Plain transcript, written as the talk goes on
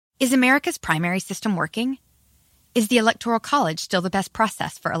Is America's primary system working? Is the Electoral College still the best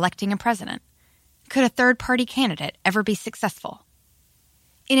process for electing a president? Could a third-party candidate ever be successful?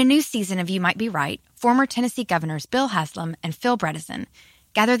 In a new season of You Might Be Right, former Tennessee governors Bill Haslam and Phil Bredesen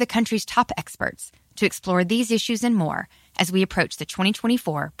gather the country's top experts to explore these issues and more as we approach the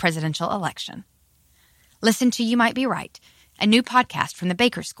 2024 presidential election. Listen to You Might Be Right, a new podcast from the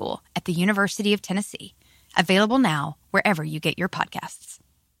Baker School at the University of Tennessee, available now wherever you get your podcasts.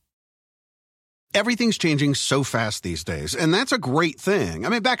 Everything's changing so fast these days, and that's a great thing. I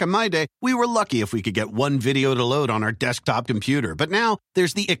mean, back in my day, we were lucky if we could get one video to load on our desktop computer. But now,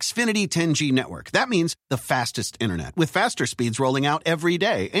 there's the Xfinity 10G network. That means the fastest internet, with faster speeds rolling out every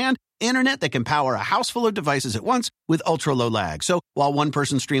day, and internet that can power a house full of devices at once with ultra-low lag. So while one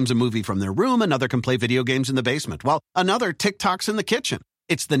person streams a movie from their room, another can play video games in the basement, while another TikToks in the kitchen.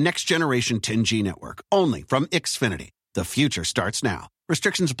 It's the next-generation 10G network, only from Xfinity. The future starts now.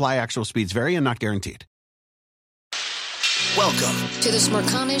 Restrictions apply. Actual speeds vary and not guaranteed. Welcome to the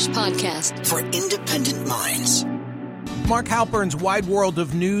Smirconish Podcast for independent minds. Mark Halperin's Wide World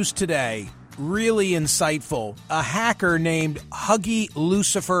of News today, really insightful. A hacker named Huggy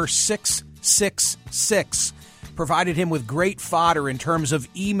Lucifer 666 provided him with great fodder in terms of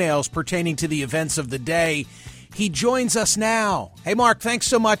emails pertaining to the events of the day. He joins us now. Hey, Mark, thanks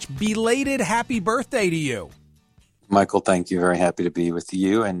so much. Belated happy birthday to you. Michael, thank you. Very happy to be with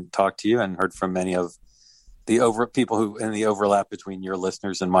you and talk to you, and heard from many of the people who in the overlap between your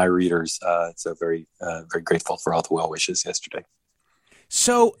listeners and my readers. So very grateful for all the well wishes yesterday.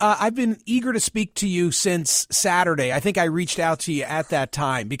 So I've been eager to speak to you since Saturday. I think I reached out to you at that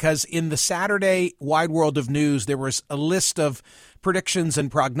time because in the Saturday Wide World of News, there was a list of predictions and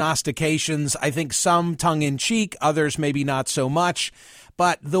prognostications. I think some tongue-in-cheek, others maybe not so much.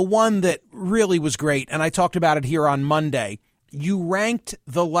 But the one that really was great, and I talked about it here on Monday, you ranked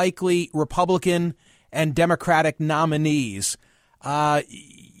the likely Republican and Democratic nominees.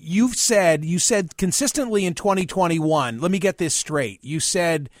 You said consistently in 2021, let me get this straight. You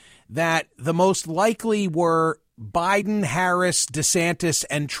said that the most likely were Biden, Harris, DeSantis,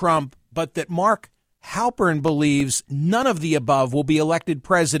 and Trump, but that Mark Halperin believes none of the above will be elected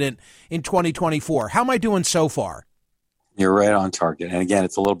president in 2024. How am I doing so far? You're right on target. And again,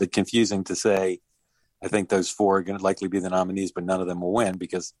 it's a little bit confusing to say, I think those four are going to likely be the nominees, but none of them will win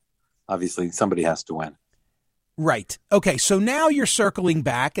because obviously somebody has to win. Right. Okay. So now you're circling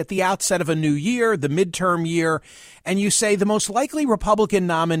back at the outset of a new year, the midterm year, and you say the most likely Republican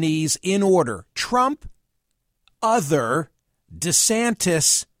nominees in order: Trump, other,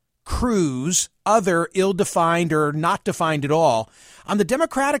 DeSantis, Cruz, other, ill-defined or not defined at all. On the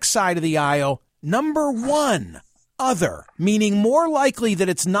Democratic side of the aisle, number one, other, meaning more likely that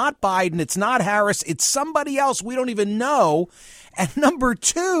it's not Biden, it's not Harris, it's somebody else we don't even know. And number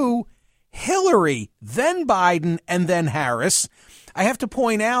two, Hillary, then Biden, and then Harris. I have to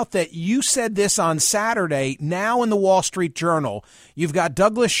point out that you said this on Saturday. Now in the Wall Street Journal, you've got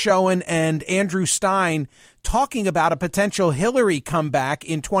Douglas Schoen and Andrew Stein talking about a potential Hillary comeback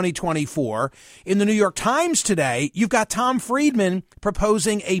in 2024. In the New York Times today, you've got Tom Friedman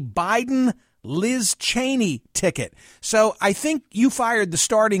proposing a Biden Liz Cheney ticket. So I think you fired the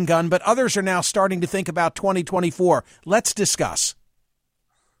starting gun, but others are now starting to think about 2024. Let's discuss.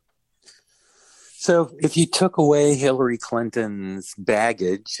 So if you took away Hillary Clinton's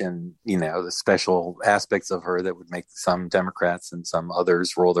baggage and, the special aspects of her that would make some Democrats and some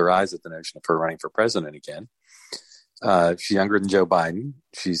others roll their eyes at the notion of her running for president again, she's younger than Joe Biden.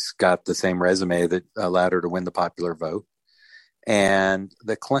 She's got the same resume that allowed her to win the popular vote. And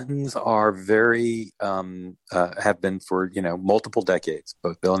the Clintons are very, have been for, multiple decades,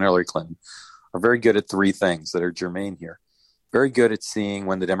 both Bill and Hillary Clinton, are very good at three things that are germane here. Very good at seeing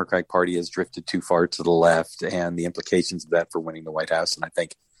when the Democratic Party has drifted too far to the left and the implications of that for winning the White House. And I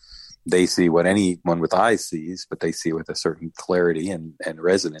think they see what anyone with eyes sees, but they see with a certain clarity and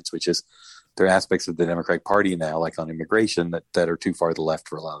resonance, which is there are aspects of the Democratic Party now, like on immigration, that are too far to the left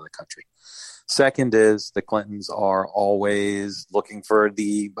for a lot of the country. Second is the Clintons are always looking for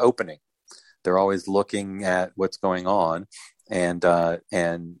the opening. They're always looking at what's going on. And I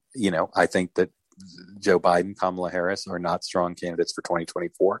think that Joe Biden, Kamala Harris are not strong candidates for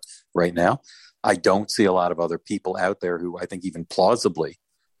 2024 right now. I don't see a lot of other people out there who I think even plausibly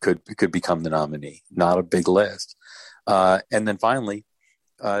could become the nominee. Not a big list. And then finally,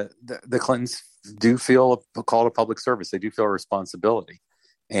 the Clintons do feel a call to public service. They do feel a responsibility.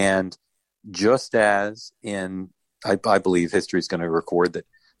 And just as I believe history is going to record that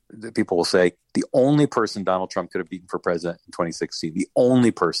people will say the only person Donald Trump could have beaten for president in 2016, the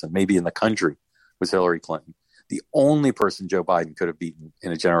only person maybe in the country was Hillary Clinton. The only person Joe Biden could have beaten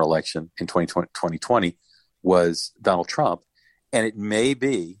in a general election in 2020 was Donald Trump. And it may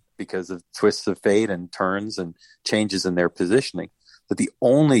be because of twists of fate and turns and changes in their positioning that the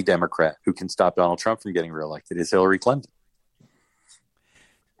only Democrat who can stop Donald Trump from getting reelected is Hillary Clinton.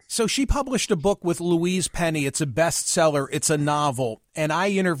 So she published a book with Louise Penny. It's a bestseller. It's a novel. And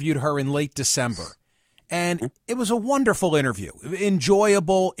I interviewed her in late December. And it was a wonderful interview,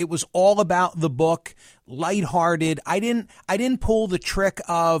 enjoyable. It was all about the book, lighthearted. I didn't pull the trick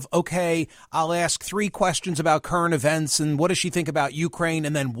of, okay, I'll ask 3 questions about current events and what does she think about Ukraine,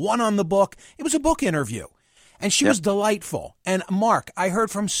 and then 1 on the book. It was a book interview. And she was delightful. And Mark, I heard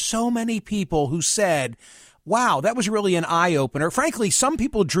from so many people who said, wow, that was really an eye-opener. Frankly, some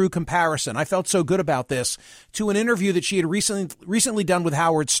people drew comparison. I felt so good about this to an interview that she had recently done with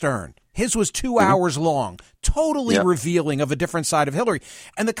Howard Stern. His was 2 hours long, totally revealing of a different side of Hillary.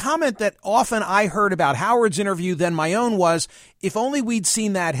 And the comment that often I heard about Howard's interview than my own was, if only we'd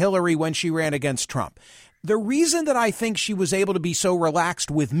seen that Hillary when she ran against Trump. The reason that I think she was able to be so relaxed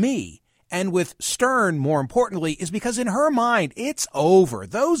with me and with Stern, more importantly, is because in her mind, it's over.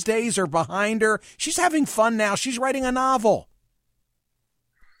 Those days are behind her. She's having fun now. She's writing a novel.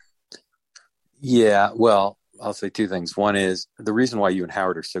 Yeah, well, I'll say 2 things. One is the reason why you and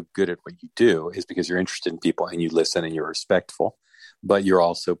Howard are so good at what you do is because you're interested in people and you listen and you're respectful, but you're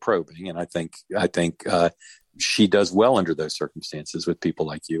also probing. And I think she does well under those circumstances with people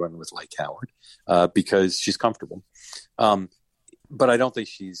like you and with like Howard because she's comfortable. But I don't think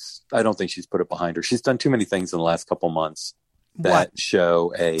she's put it behind her. She's done too many things in the last couple months that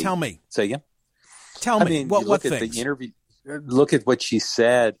show a. Tell me. Say again. Tell me. I mean, what look things? at the interview. Look at what she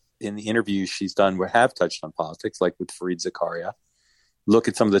said in the interviews she's done where have touched on politics, like with Fareed Zakaria. Look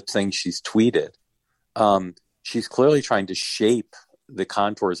at some of the things she's tweeted. She's clearly trying to shape the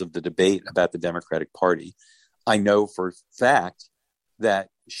contours of the debate about the Democratic Party. I know for a fact that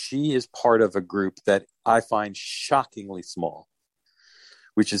she is part of a group that I find shockingly small,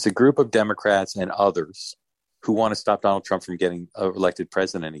 which is a group of Democrats and others who want to stop Donald Trump from getting elected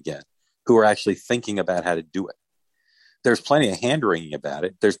president again, who are actually thinking about how to do it. There's plenty of hand-wringing about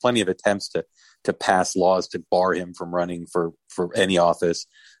it. There's plenty of attempts to pass laws to bar him from running for any office,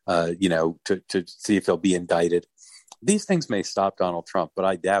 to see if he'll be indicted. These things may stop Donald Trump, but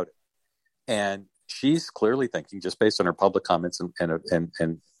I doubt it. And she's clearly thinking, just based on her public comments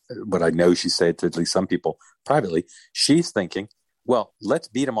and what I know she said to at least some people privately, she's thinking, well, let's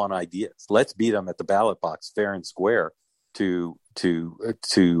beat him on ideas. Let's beat him at the ballot box, fair and square, to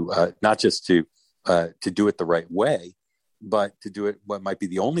not just to do it the right way, but to do it what might be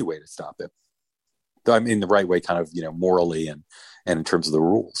the only way to stop him. I mean, the right way, kind of, morally and in terms of the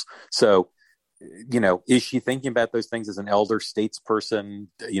rules. So, is she thinking about those things as an elder statesperson,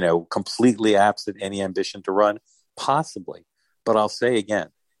 completely absent any ambition to run? Possibly. But I'll say again,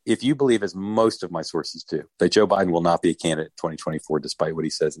 if you believe, as most of my sources do, that Joe Biden will not be a candidate in 2024, despite what he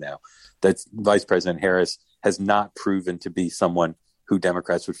says now, that Vice President Harris has not proven to be someone who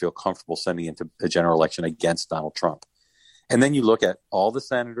Democrats would feel comfortable sending into a general election against Donald Trump. And then you look at all the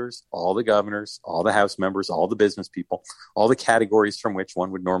senators, all the governors, all the House members, all the business people, all the categories from which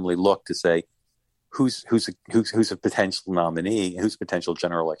one would normally look to say who's a potential nominee, who's a potential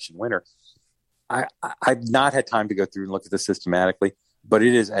general election winner. I've not had time to go through and look at this systematically, but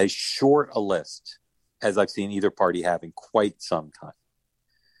it is as short a list as I've seen either party have in quite some time.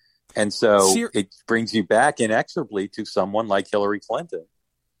 And so it brings you back inexorably to someone like Hillary Clinton,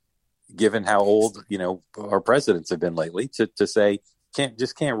 given how old, our presidents have been lately, to say, can't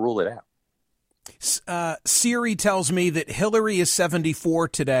rule it out. Siri tells me that Hillary is 74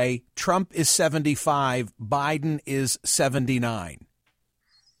 today, Trump is 75, Biden is 79.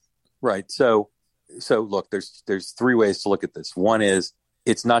 Right. So look, there's 3 ways to look at this. One is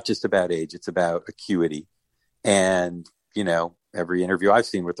it's not just about age, it's about acuity. And, every interview I've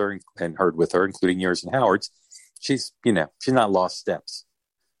seen with her and heard with her, including yours and Howard's, she's not lost steps,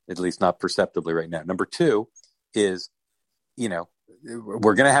 at least not perceptibly right now. Number 2 is,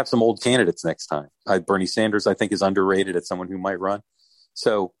 we're going to have some old candidates next time. Bernie Sanders, I think, is underrated as someone who might run.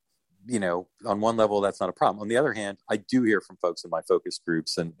 So, on one level, that's not a problem. On the other hand, I do hear from folks in my focus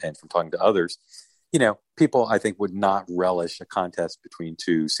groups and from talking to others, people I think would not relish a contest between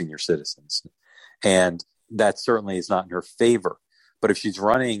 2 senior citizens. And that certainly is not in her favor. But if she's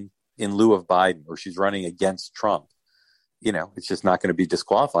running in lieu of Biden or she's running against Trump, it's just not going to be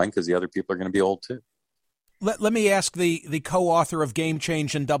disqualifying because the other people are going to be old too. Let me ask the co-author of Game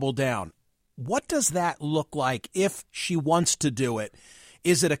Change and Double Down. What does that look like if she wants to do it?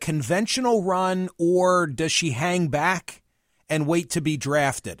 Is it a conventional run or does she hang back and wait to be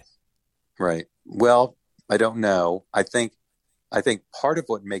drafted? Right. Well, I don't know. I think part of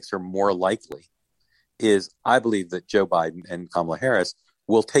what makes her more likely is I believe that Joe Biden and Kamala Harris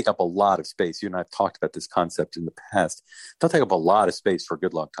will take up a lot of space. You and I have talked about this concept in the past. They'll take up a lot of space for a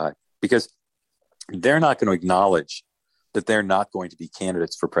good long time because they're not going to acknowledge that they're not going to be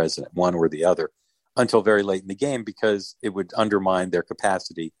candidates for president, one or the other, until very late in the game, because it would undermine their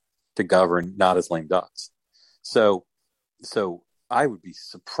capacity to govern, not as lame ducks. So I would be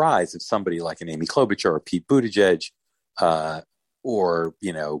surprised if somebody like an Amy Klobuchar or Pete Buttigieg, or,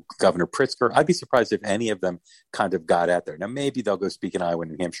 Governor Pritzker, I'd be surprised if any of them kind of got out there. Now, maybe they'll go speak in Iowa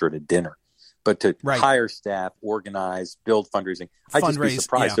and New Hampshire at a dinner, but to hire staff, organize, build fundraising, I'd just be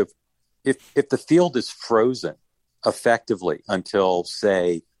surprised. Yeah. So if the field is frozen effectively until,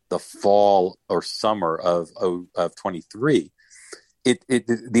 say, the fall or summer of 23,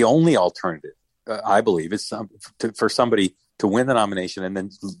 the only alternative, I believe, is for somebody to win the nomination and then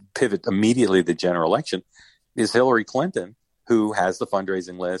pivot immediately to the general election is Hillary Clinton, who has the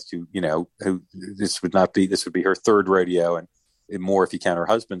fundraising list, who this would be her third rodeo, and more if you count her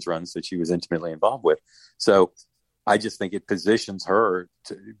husband's runs that she was intimately involved with. So I just think it positions her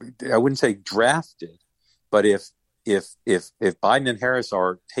to, I wouldn't say drafted, but if Biden and Harris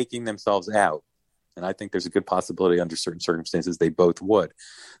are taking themselves out, and I think there's a good possibility under certain circumstances they both would,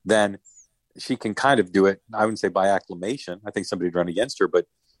 then she can kind of do it. I wouldn't say by acclamation. I think somebody would run against her, but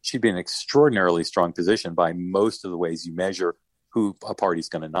she'd be in an extraordinarily strong position by most of the ways you measure who a party's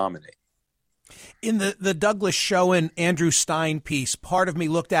going to nominate. In the Douglas Schoen, Andrew Stein piece, part of me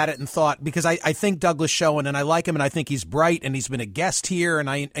looked at it and thought, because I think Douglas Schoen, and I like him, and I think he's bright, and he's been a guest here, and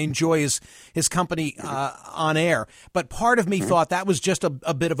I enjoy his company on air. But part of me thought that was just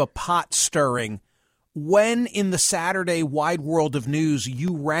a bit of a pot stirring when in the Saturday wide world of news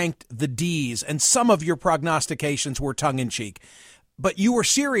you ranked the Ds, and some of your prognostications were tongue-in-cheek. But you were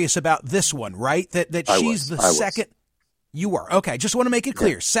serious about this one, right? That she's the second. You were. Okay. Just want to make it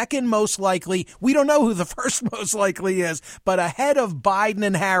clear. Yeah. Second most likely. We don't know who the first most likely is, but ahead of Biden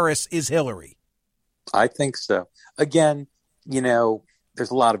and Harris is Hillary. I think so. Again,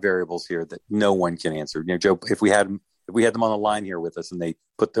 there's a lot of variables here that no one can answer. Joe, if we had them on the line here with us and they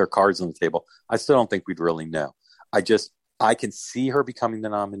put their cards on the table, I still don't think we'd really know. I can see her becoming the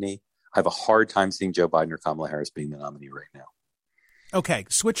nominee. I have a hard time seeing Joe Biden or Kamala Harris being the nominee right now. Okay,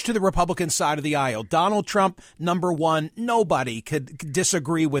 switch to the Republican side of the aisle. Donald Trump, number one. Nobody could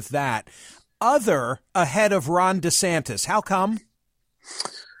disagree with that. Other ahead of Ron DeSantis. How come?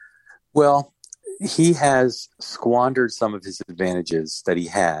 Well, he has squandered some of his advantages that he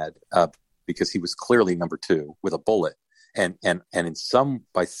had because he was clearly number two with a bullet, and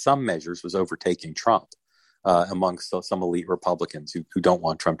by some measures was overtaking Trump amongst some elite Republicans who don't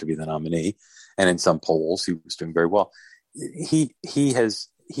want Trump to be the nominee, and in some polls he was doing very well. He has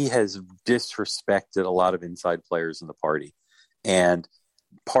disrespected a lot of inside players in the party, and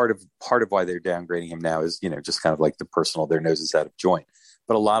part of why they're downgrading him now is just kind of like the personal, their noses out of joint.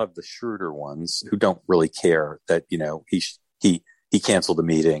 But a lot of the shrewder ones who don't really care that he canceled a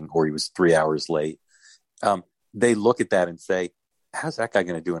meeting or he was 3 hours late, they look at that and say, how's that guy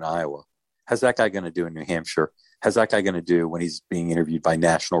going to do in Iowa? How's that guy going to do in New Hampshire? How's that guy going to do when he's being interviewed by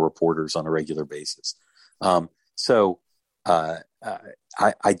national reporters on a regular basis? I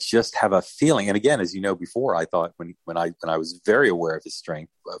just have a feeling, and again, as you know, before I thought when I was very aware of his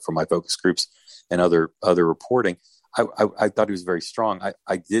strength from my focus groups and other reporting, I thought he was very strong.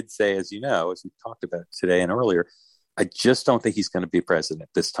 I did say, as you know, as we talked about today and earlier, I just don't think he's going to be president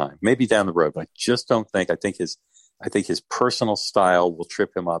this time. Maybe down the road, but I just don't think. I think his personal style will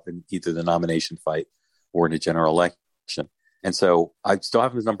trip him up in either the nomination fight or in a general election. And so I still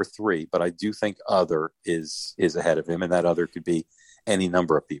have him as number three, but I do think other is ahead of him, and that other could be any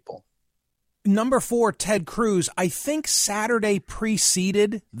number of people. Number four, Ted Cruz. I think Saturday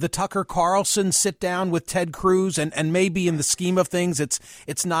preceded the Tucker Carlson sit down with Ted Cruz, and maybe in the scheme of things,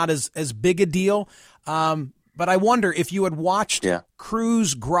 it's not as big a deal. But I wonder if you had watched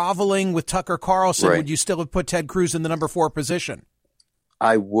Cruz groveling with Tucker Carlson, would you still have put Ted Cruz in the number four position?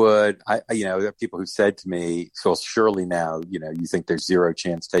 I would. There are people who said to me, so surely now, you think there's zero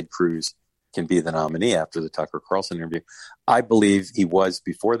chance Ted Cruz can be the nominee after the Tucker Carlson interview. I believe he was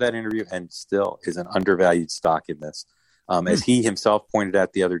before that interview and still is an undervalued stock in this. As he himself pointed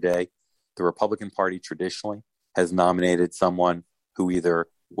out the other day, the Republican Party traditionally has nominated someone who either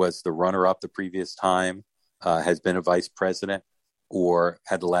was the runner-up the previous time, has been a vice president, or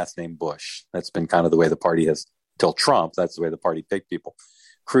had the last name Bush. That's been kind of the way the party has, till Trump, that's the way the party picked people.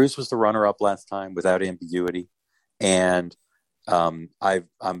 Cruz was the runner-up last time without ambiguity. And I'm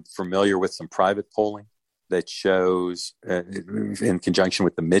familiar with some private polling that shows, in conjunction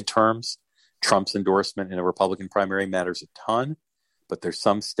with the midterms, Trump's endorsement in a Republican primary matters a ton, but there's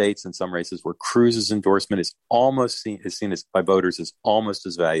some states and some races where Cruz's endorsement is seen as by voters as almost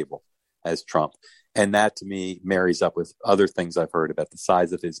as valuable as Trump. And that to me marries up with other things I've heard about the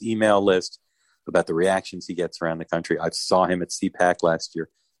size of his email list, about the reactions he gets around the country. I saw him at CPAC last year.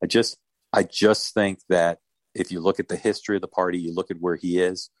 I just think that if you look at the history of the party, you look at where he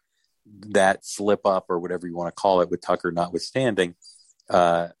is, that slip up or whatever you want to call it with Tucker notwithstanding,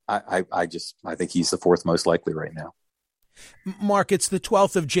 I think he's the fourth most likely right now. Mark, it's the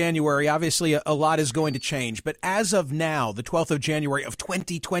 12th of January. Obviously, a lot is going to change. But as of now, the 12th of January of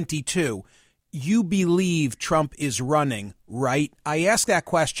 2022, you believe Trump is running, right? I ask that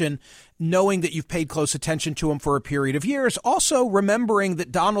question knowing that you've paid close attention to him for a period of years, also remembering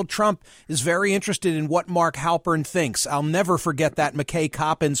that Donald Trump is very interested in what Mark Halperin thinks. I'll never forget that McKay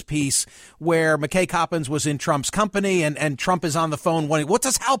Coppins piece where McKay Coppins was in Trump's company and Trump is on the phone wondering, what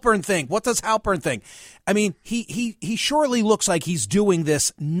does Halperin think? What does Halperin think? I mean, he surely looks like he's doing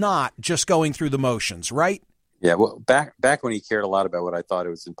this, not just going through the motions, right? Yeah, well, back when he cared a lot about what I thought, it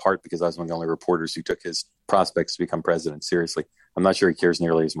was in part because I was one of the only reporters who took his prospects to become president seriously. I'm not sure he cares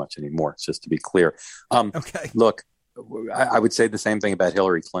nearly as much anymore, just to be clear. Okay. Look, I would say the same thing about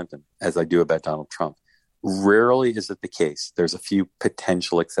Hillary Clinton as I do about Donald Trump. Rarely is it the case, there's a few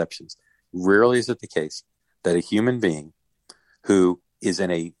potential exceptions. Rarely is it the case that a human being who is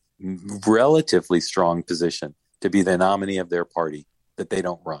in a relatively strong position to be the nominee of their party, that they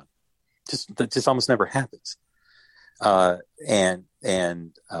don't run. That just almost never happens. As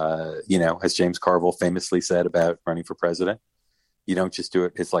James Carville famously said about running for president, you don't just do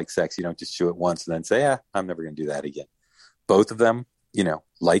it. It's like sex. You don't just do it once and then say, I'm never going to do that again. Both of them,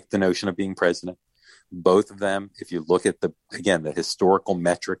 like the notion of being president. Both of them, if you look at the historical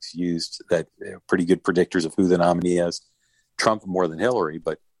metrics used, that pretty good predictors of who the nominee is. Trump more than Hillary,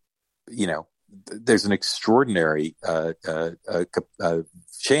 but, there's an extraordinary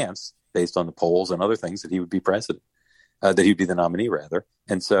chance based on the polls and other things that he would be president, that he'd be the nominee rather.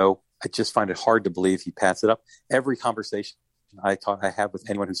 And so I just find it hard to believe he passed it up. Every conversation I have with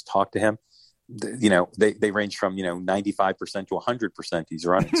anyone who's talked to him, they range from, 95% to 100% he's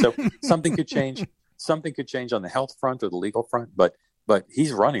running. So something could change. Something could change on the health front or the legal front, but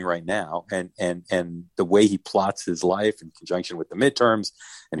he's running right now. And the way he plots his life in conjunction with the midterms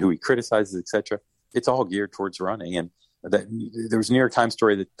and who he criticizes, et cetera, it's all geared towards running. And that there was a New York Times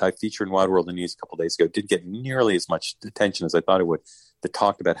story that I featured in Wild World of News a couple of days ago, didn't get nearly as much attention as I thought it would, that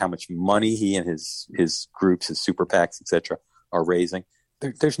talked about how much money he and his groups, his super PACs, et cetera, are raising.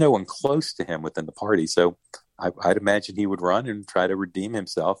 There's no one close to him within the party. So I'd imagine he would run and try to redeem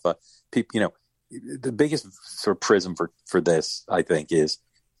himself. The biggest sort of prism for this, I think, is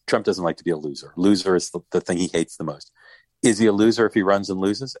Trump doesn't like to be a loser. Loser is the thing he hates the most. Is he a loser if he runs and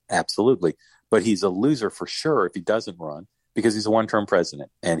loses? Absolutely. But he's a loser for sure if he doesn't run, because he's a one-term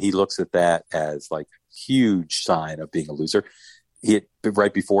president. And he looks at that as like a huge sign of being a loser.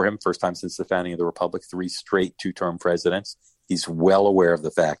 Right before him, first time since the founding of the Republic, 3 straight 2-term presidents. He's well aware of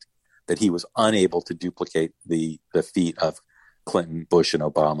the fact that he was unable to duplicate the feat of Clinton, Bush, and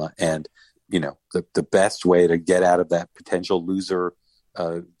Obama. And, the best way to get out of that potential loser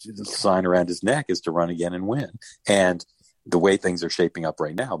sign around his neck is to run again and win. And the way things are shaping up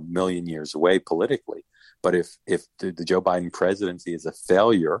right now, a million years away politically. But if the Joe Biden presidency is a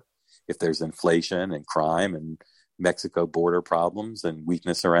failure, if there's inflation and crime and Mexico border problems and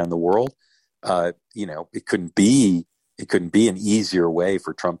weakness around the world, it couldn't be an easier way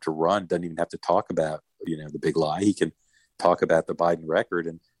for Trump to run. Doesn't even have to talk about, the big lie. He can talk about the Biden record,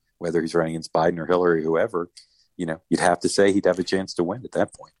 and whether he's running against Biden or Hillary, whoever, you'd have to say he'd have a chance to win at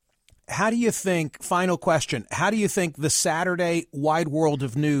that point. How do you think, final question, how do you think the Saturday Wide World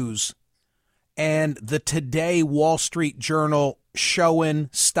of News and the Today Wall Street Journal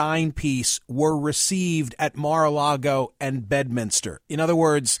Schoen-Stein piece were received at Mar-a-Lago and Bedminster? In other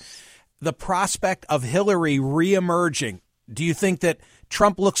words, the prospect of Hillary reemerging, do you think that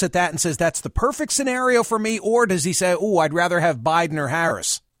Trump looks at that and says, that's the perfect scenario for me? Or does he say, I'd rather have Biden or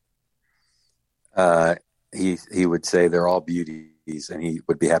Harris? He would say they're all beauties, and he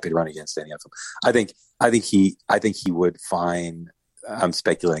would be happy to run against any of them. I think he would find, I'm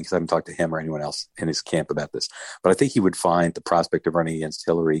speculating because I haven't talked to him or anyone else in his camp about this, but I think he would find the prospect of running against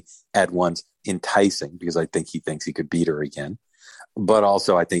Hillary at once enticing, because I think he thinks he could beat her again. But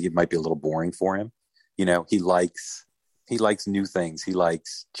also I think it might be a little boring for him. He likes new things. He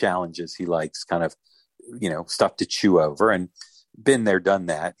likes challenges. He likes kind of, stuff to chew over, and been there, done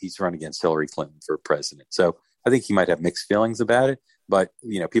that. He's run against Hillary Clinton for president. So I think he might have mixed feelings about it. But,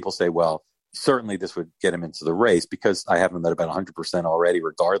 people say, well, certainly this would get him into the race, because I have him at about 100% already,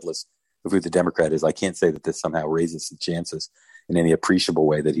 regardless of who the Democrat is, I can't say that this somehow raises the chances in any appreciable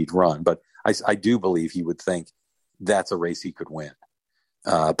way that he'd run. But I do believe he would think that's a race he could win.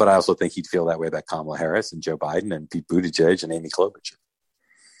 But I also think he'd feel that way about Kamala Harris and Joe Biden and Pete Buttigieg and Amy Klobuchar.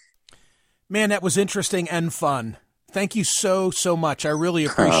 Man, that was interesting and fun. Thank you so much. I really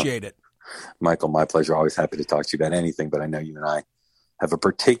appreciate it. Michael, my pleasure. Always happy to talk to you about anything, but I know you and I have a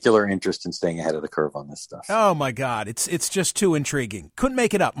particular interest in staying ahead of the curve on this stuff. Oh, my God. It's just too intriguing. Couldn't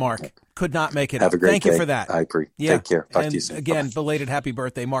make it up, Mark. Could not make it Have up. a great Thank day. you for that. I agree. Yeah. Take care. Talk and to you soon. Again, Bye. belated happy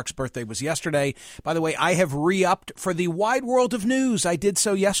birthday. Mark's birthday was yesterday. By the way, I have re-upped for the wide world of news. I did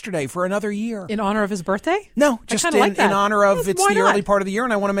so yesterday for another year. In honor of his birthday? No, just in honor of it's the early part of the year,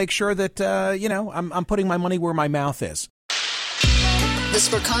 and I want to make sure that, I'm putting my money where my mouth is. The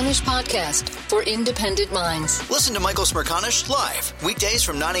Smerconish Podcast for independent minds. Listen to Michael Smerconish live weekdays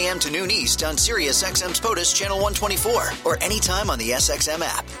from 9 a.m. to noon East on Sirius XM's POTUS Channel 124 or anytime on the SXM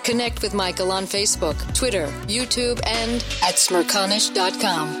app. Connect with Michael on Facebook, Twitter, YouTube, and at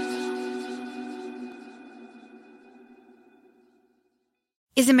Smerconish.com.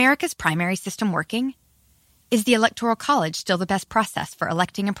 Is America's primary system working? Is the Electoral College still the best process for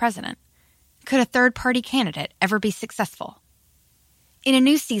electing a president? Could a third-party candidate ever be successful? In a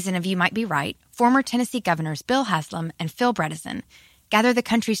new season of You Might Be Right, former Tennessee governors Bill Haslam and Phil Bredesen gather the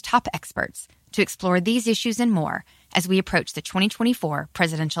country's top experts to explore these issues and more as we approach the 2024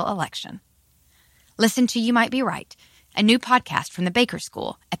 presidential election. Listen to You Might Be Right, a new podcast from the Baker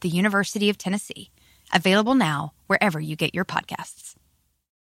School at the University of Tennessee, available now wherever you get your podcasts.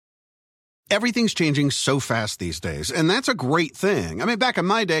 Everything's changing so fast these days, and that's a great thing. I mean, back in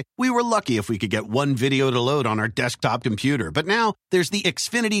my day, we were lucky if we could get one video to load on our desktop computer. But now, there's the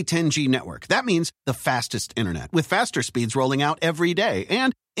Xfinity 10G network. That means the fastest internet, with faster speeds rolling out every day,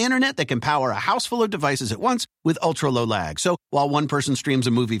 and internet that can power a house full of devices at once with ultra-low lag. So while one person streams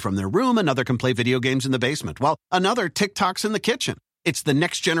a movie from their room, another can play video games in the basement, while another TikToks in the kitchen. It's the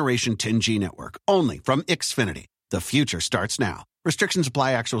next generation 10G network, only from Xfinity. The future starts now. Restrictions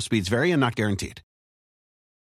apply. Actual speeds vary and not guaranteed.